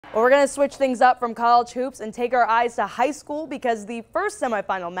Well, we're going to switch things up from college hoops and take our eyes to high school because the first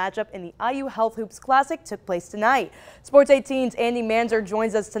semifinal matchup in the IU Health Hoops Classic took place tonight. Sports 18's Andy Manzer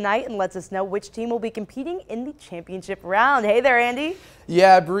joins us tonight and lets us know which team will be competing in the championship round. Hey there, Andy.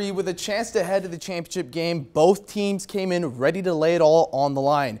 Yeah, Bree, with a chance to head to the championship game, both teams came in ready to lay it all on the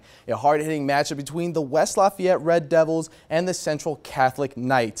line. A hard-hitting matchup between the West Lafayette Red Devils and the Central Catholic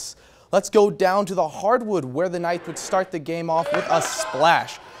Knights. Let's go down to the hardwood where the Knights would start the game off with a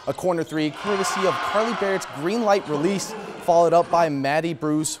splash. A corner three courtesy of Carly Barrett's green light release, followed up by Maddie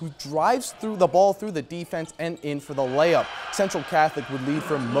Bruce, who drives through the ball through the defense and in for the layup. Central Catholic would lead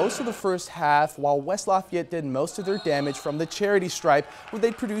for most of the first half, while West Lafayette did most of their damage from the charity stripe, where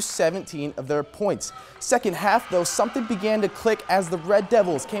they'd produced 17 of their points. Second half, though, something began to click as the Red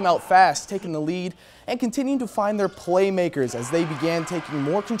Devils came out fast, taking the lead and continuing to find their playmakers as they began taking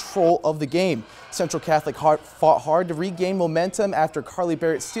more control of the game. Central Catholic fought hard to regain momentum after Carly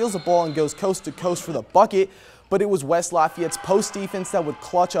Barrett steals the ball and goes coast to coast for the bucket, but it was West Lafayette's post defense that would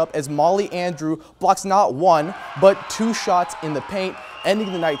clutch up as Molly Andrew blocks not one, but two shots in the paint,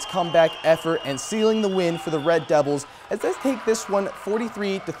 ending the Knights' comeback effort and sealing the win for the Red Devils as they take this one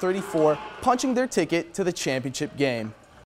 43-34, punching their ticket to the championship game.